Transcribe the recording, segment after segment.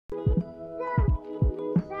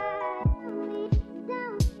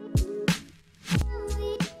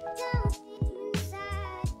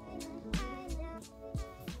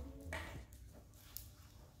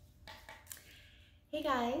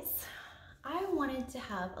to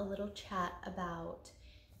have a little chat about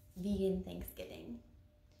vegan Thanksgiving.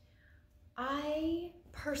 I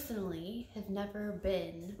personally have never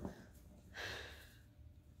been,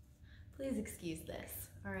 please excuse this,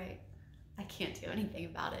 all right? I can't do anything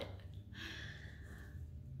about it.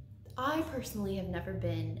 I personally have never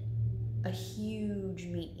been a huge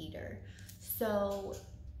meat eater, so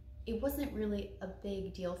it wasn't really a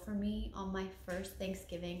big deal for me on my first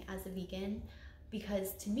Thanksgiving as a vegan,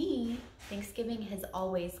 because to me, Thanksgiving has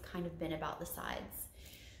always kind of been about the sides.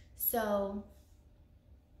 So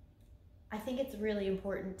I think it's really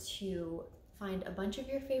important to find a bunch of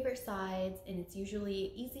your favorite sides, and it's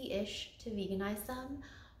usually easy-ish to veganize them,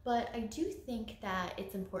 but I do think that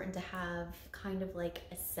it's important to have kind of like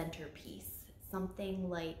a centerpiece, something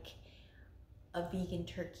like a vegan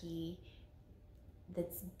turkey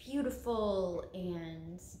that's beautiful,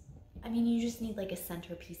 and I mean, you just need like a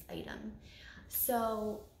centerpiece item.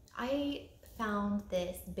 So I found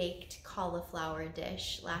this baked cauliflower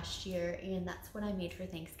dish last year, and that's what I made for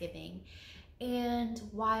Thanksgiving. And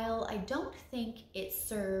while I don't think it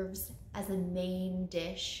serves as a main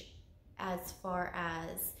dish as far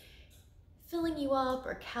as filling you up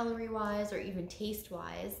or calorie wise or even taste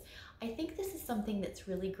wise, I think this is something that's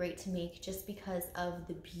really great to make just because of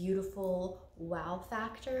the beautiful wow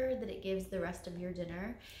factor that it gives the rest of your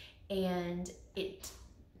dinner. And it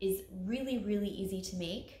is really, really easy to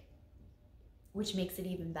make, which makes it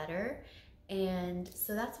even better. And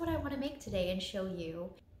so that's what I want to make today and show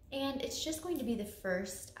you. And it's just going to be the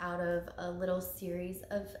first out of a little series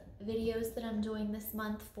of videos that I'm doing this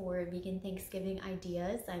month for vegan Thanksgiving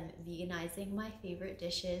ideas. I'm veganizing my favorite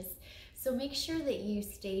dishes. So make sure that you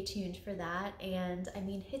stay tuned for that. And I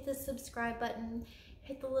mean, hit the subscribe button,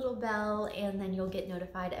 hit the little bell, and then you'll get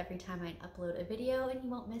notified every time I upload a video and you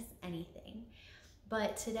won't miss anything.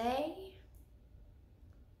 But today,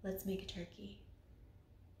 let's make a turkey.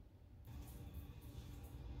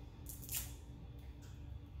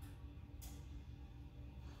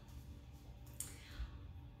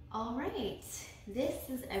 All right, this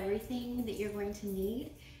is everything that you're going to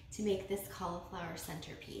need to make this cauliflower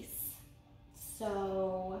centerpiece.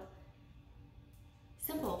 So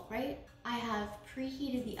simple, right? I have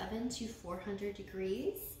preheated the oven to 400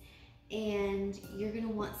 degrees, and you're gonna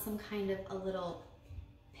want some kind of a little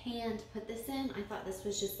pan to put this in. I thought this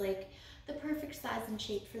was just like the perfect size and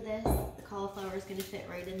shape for this. The cauliflower is gonna fit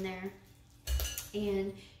right in there.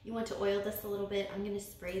 And you want to oil this a little bit. I'm gonna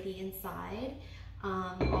spray the inside.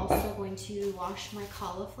 I'm also going to wash my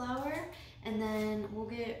cauliflower, and then we'll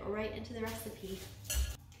get right into the recipe.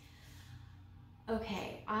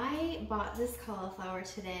 Okay, I bought this cauliflower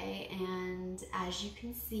today, and as you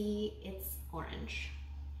can see, it's orange.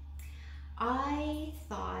 I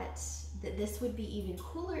thought that this would be even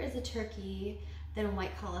cooler as a turkey than a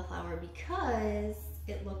white cauliflower because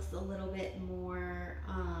it looks a little bit more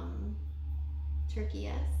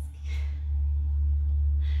turkey-esque.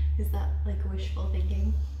 Is that like wishful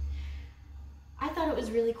thinking? I thought it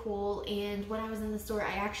was really cool, and when I was in the store,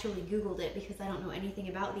 I actually Googled it because I don't know anything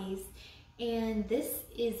about these. And this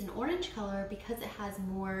is an orange color because it has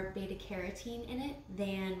more beta carotene in it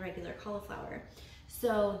than regular cauliflower.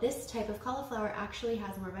 So this type of cauliflower actually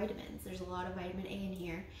has more vitamins. There's a lot of vitamin A in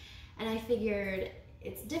here. And I figured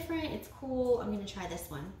it's different, it's cool, I'm gonna try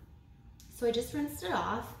this one. So I just rinsed it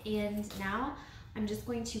off, and now I'm just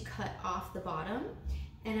going to cut off the bottom.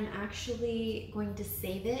 And I'm actually going to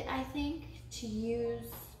save it, I think, to use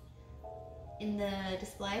in the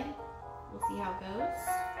display. We'll see how it goes.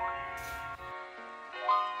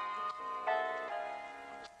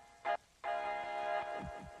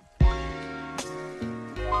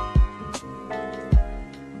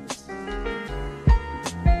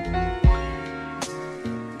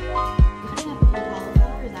 Cutting up a whole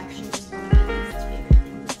cauliflower is actually one of my least favorite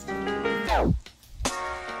things to do.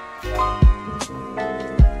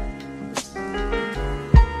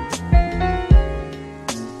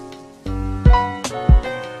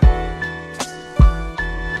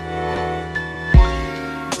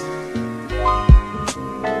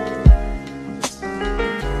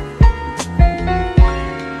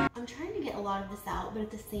 But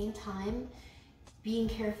at the same time, being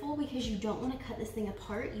careful because you don't want to cut this thing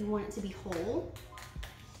apart. You want it to be whole,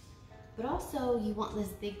 but also you want this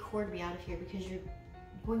big core to be out of here because you're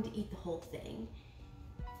going to eat the whole thing.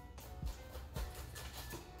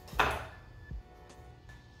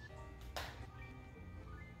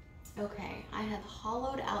 Okay, I have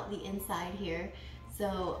hollowed out the inside here,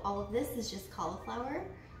 so all of this is just cauliflower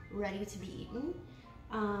ready to be eaten.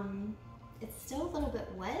 It's still a little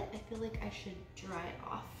bit wet. I feel like I should dry it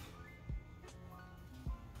off.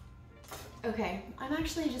 Okay, I'm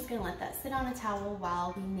actually just gonna let that sit on a towel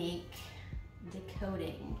while we make the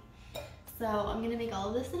coating. So I'm gonna make all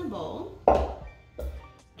of this in a bowl.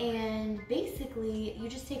 And basically, you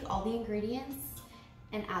just take all the ingredients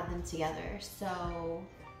and add them together. So,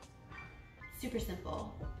 super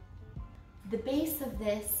simple. The base of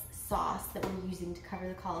this sauce that we're using to cover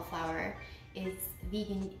the cauliflower is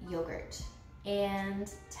vegan yogurt.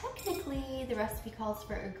 And technically, the recipe calls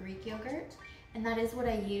for a Greek yogurt, and that is what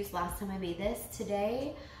I used last time I made this.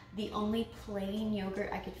 Today, the only plain yogurt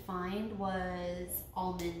I could find was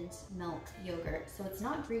almond milk yogurt. So it's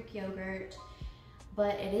not Greek yogurt,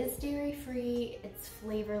 but it is dairy-free, it's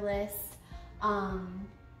flavorless.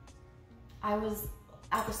 I was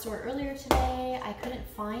at the store earlier today, I couldn't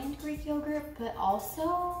find Greek yogurt, but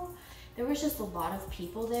also there was just a lot of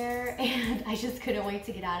people there and I just couldn't wait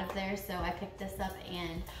to get out of there, so I picked this up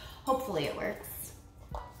and hopefully it works.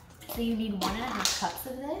 So you need 1.5 cups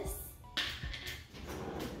of this.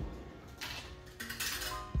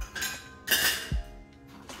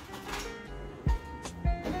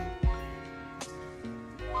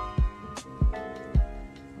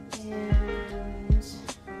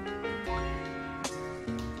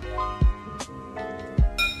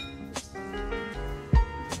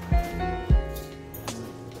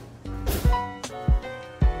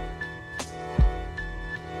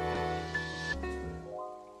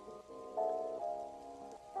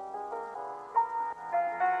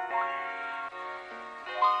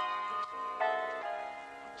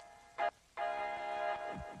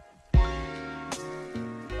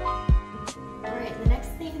 The next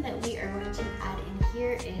thing that we are going to add in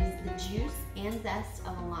here is the juice and zest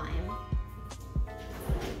of a lime.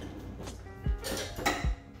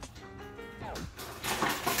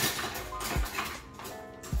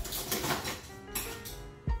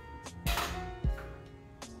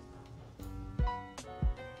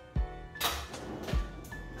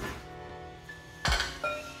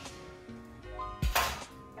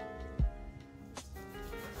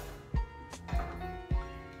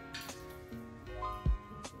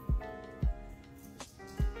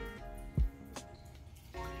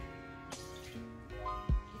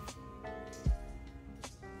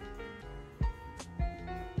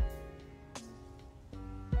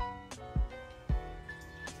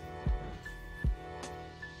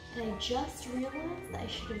 And I just realized that I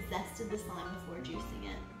should have zested this lime before juicing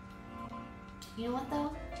it. You know what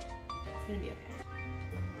though? It's gonna be okay.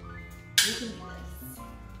 We can do this.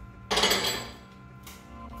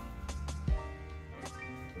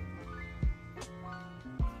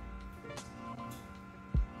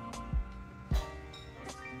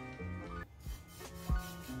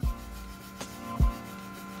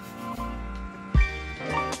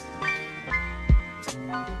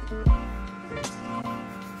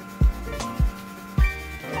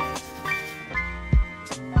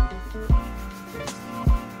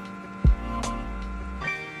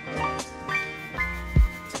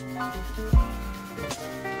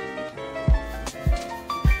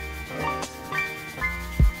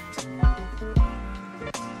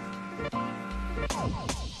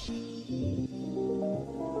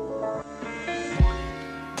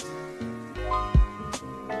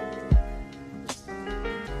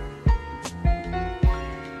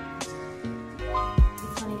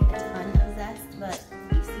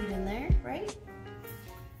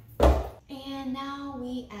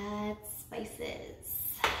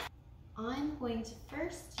 I'm going to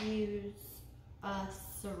first use a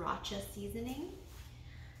sriracha seasoning,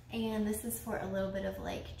 and this is for a little bit of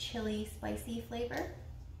like chili spicy flavor.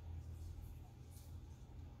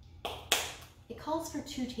 It calls for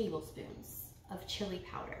 2 tablespoons of chili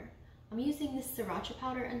powder. I'm using this sriracha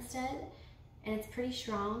powder instead, and it's pretty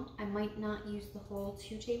strong. I might not use the whole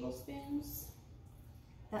 2 tablespoons.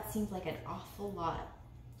 That seems like an awful lot.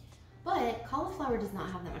 But cauliflower does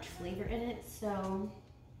not have that much flavor in it, so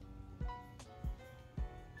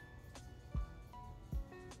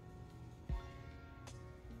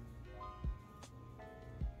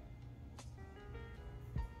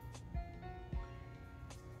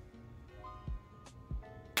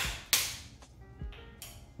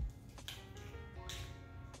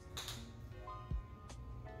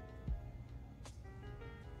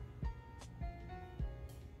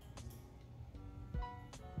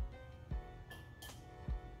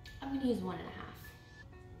I'm gonna use 1.5.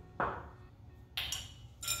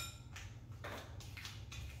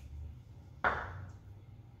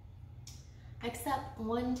 Except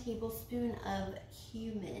 1 tablespoon of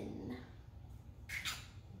cumin.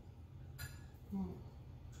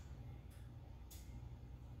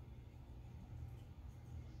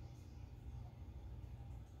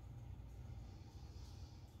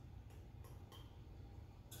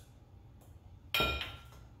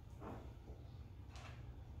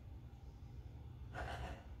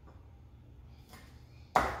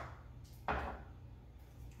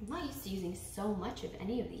 using so much of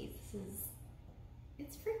any of these.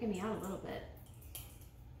 It's freaking me out a little bit.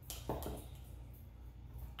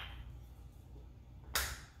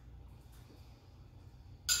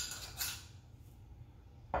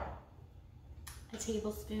 A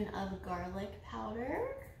tablespoon of garlic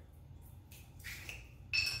powder.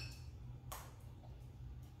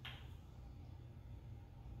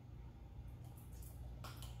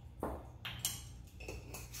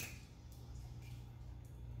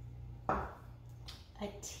 A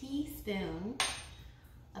teaspoon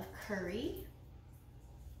of curry.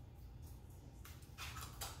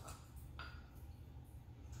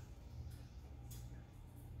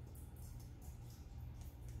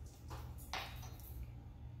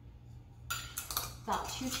 About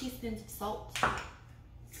 2 teaspoons of salt.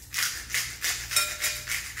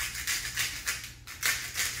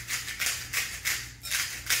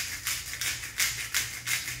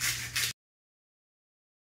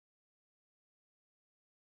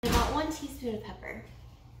 About 1 teaspoon of pepper.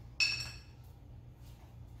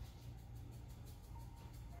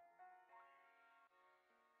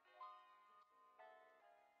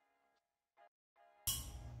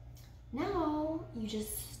 Now you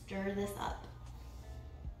just stir this up.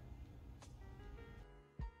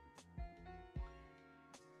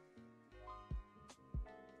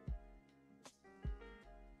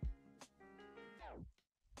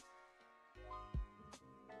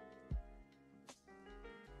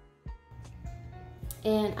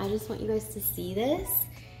 And I just want you guys to see this.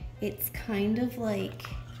 It's kind of like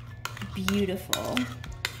beautiful.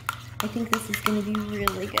 I think this is gonna be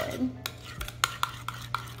really good.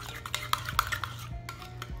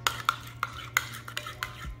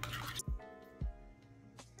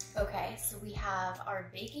 Okay, so we have our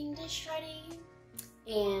baking dish ready,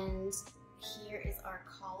 and here is our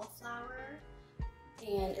cauliflower.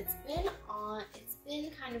 And it's been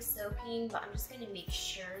kind of soaking, but I'm just gonna make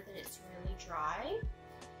sure that it's really dry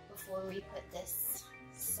before we put this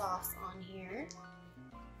sauce on here.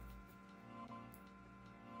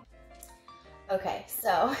 Okay,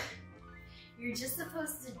 so you're just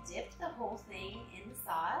supposed to dip the whole thing in the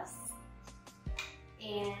sauce,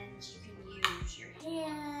 and you can use your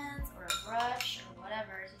hands or a brush or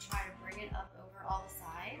whatever to try to bring it up over all the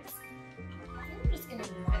sides. I think I'm just gonna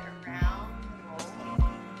move it around the roll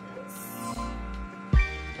like this.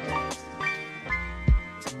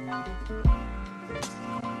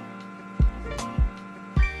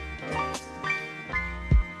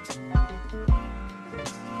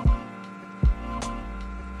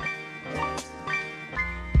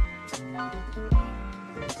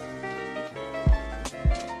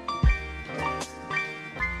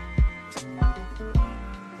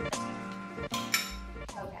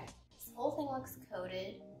 Looks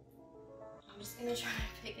coated. I'm just gonna try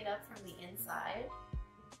to pick it up from the inside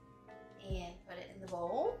and put it in the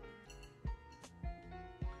bowl.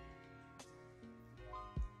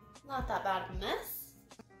 Not that bad of a mess.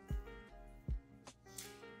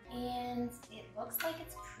 And it looks like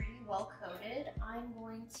it's pretty well coated. I'm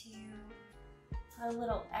going to put a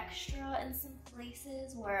little extra in some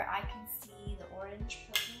places where I can see the orange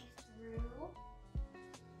poking through.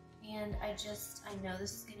 And I know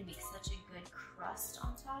this is going to be such a good crust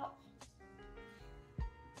on top.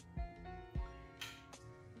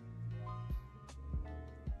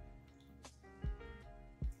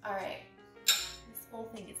 All right, this whole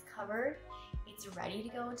thing is covered. It's ready to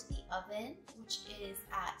go into the oven, which is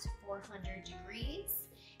at 400 degrees.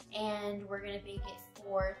 And we're going to bake it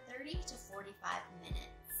for 30 to 45 minutes.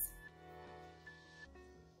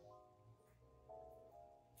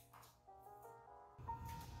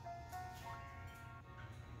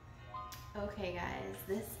 Okay guys,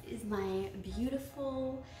 this is my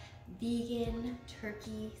beautiful vegan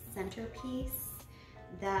turkey centerpiece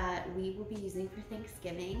that we will be using for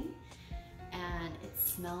Thanksgiving, and it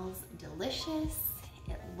smells delicious.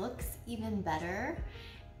 It looks even better,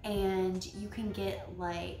 and you can get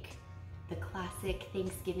like the classic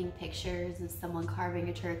Thanksgiving pictures of someone carving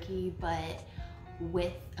a turkey but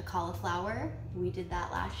with a cauliflower. We did that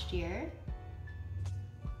last year.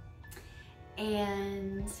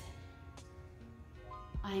 And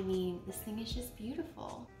I mean, this thing is just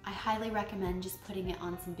beautiful. I highly recommend just putting it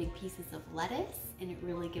on some big pieces of lettuce, and it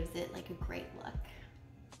really gives it like a great look.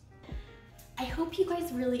 I hope you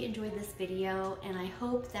guys really enjoyed this video, and I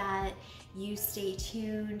hope that you stay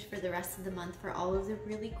tuned for the rest of the month for all of the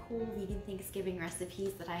really cool vegan Thanksgiving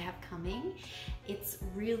recipes that I have coming. It's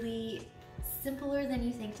really simpler than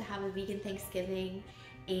you think to have a vegan Thanksgiving.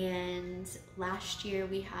 And last year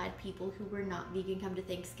we had people who were not vegan come to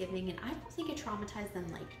Thanksgiving, and I don't think it traumatized them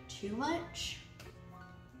like too much.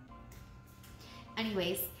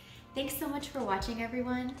 Anyways, Thanks so much for watching,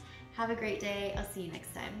 everyone. Have a great day. I'll see you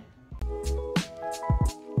next time.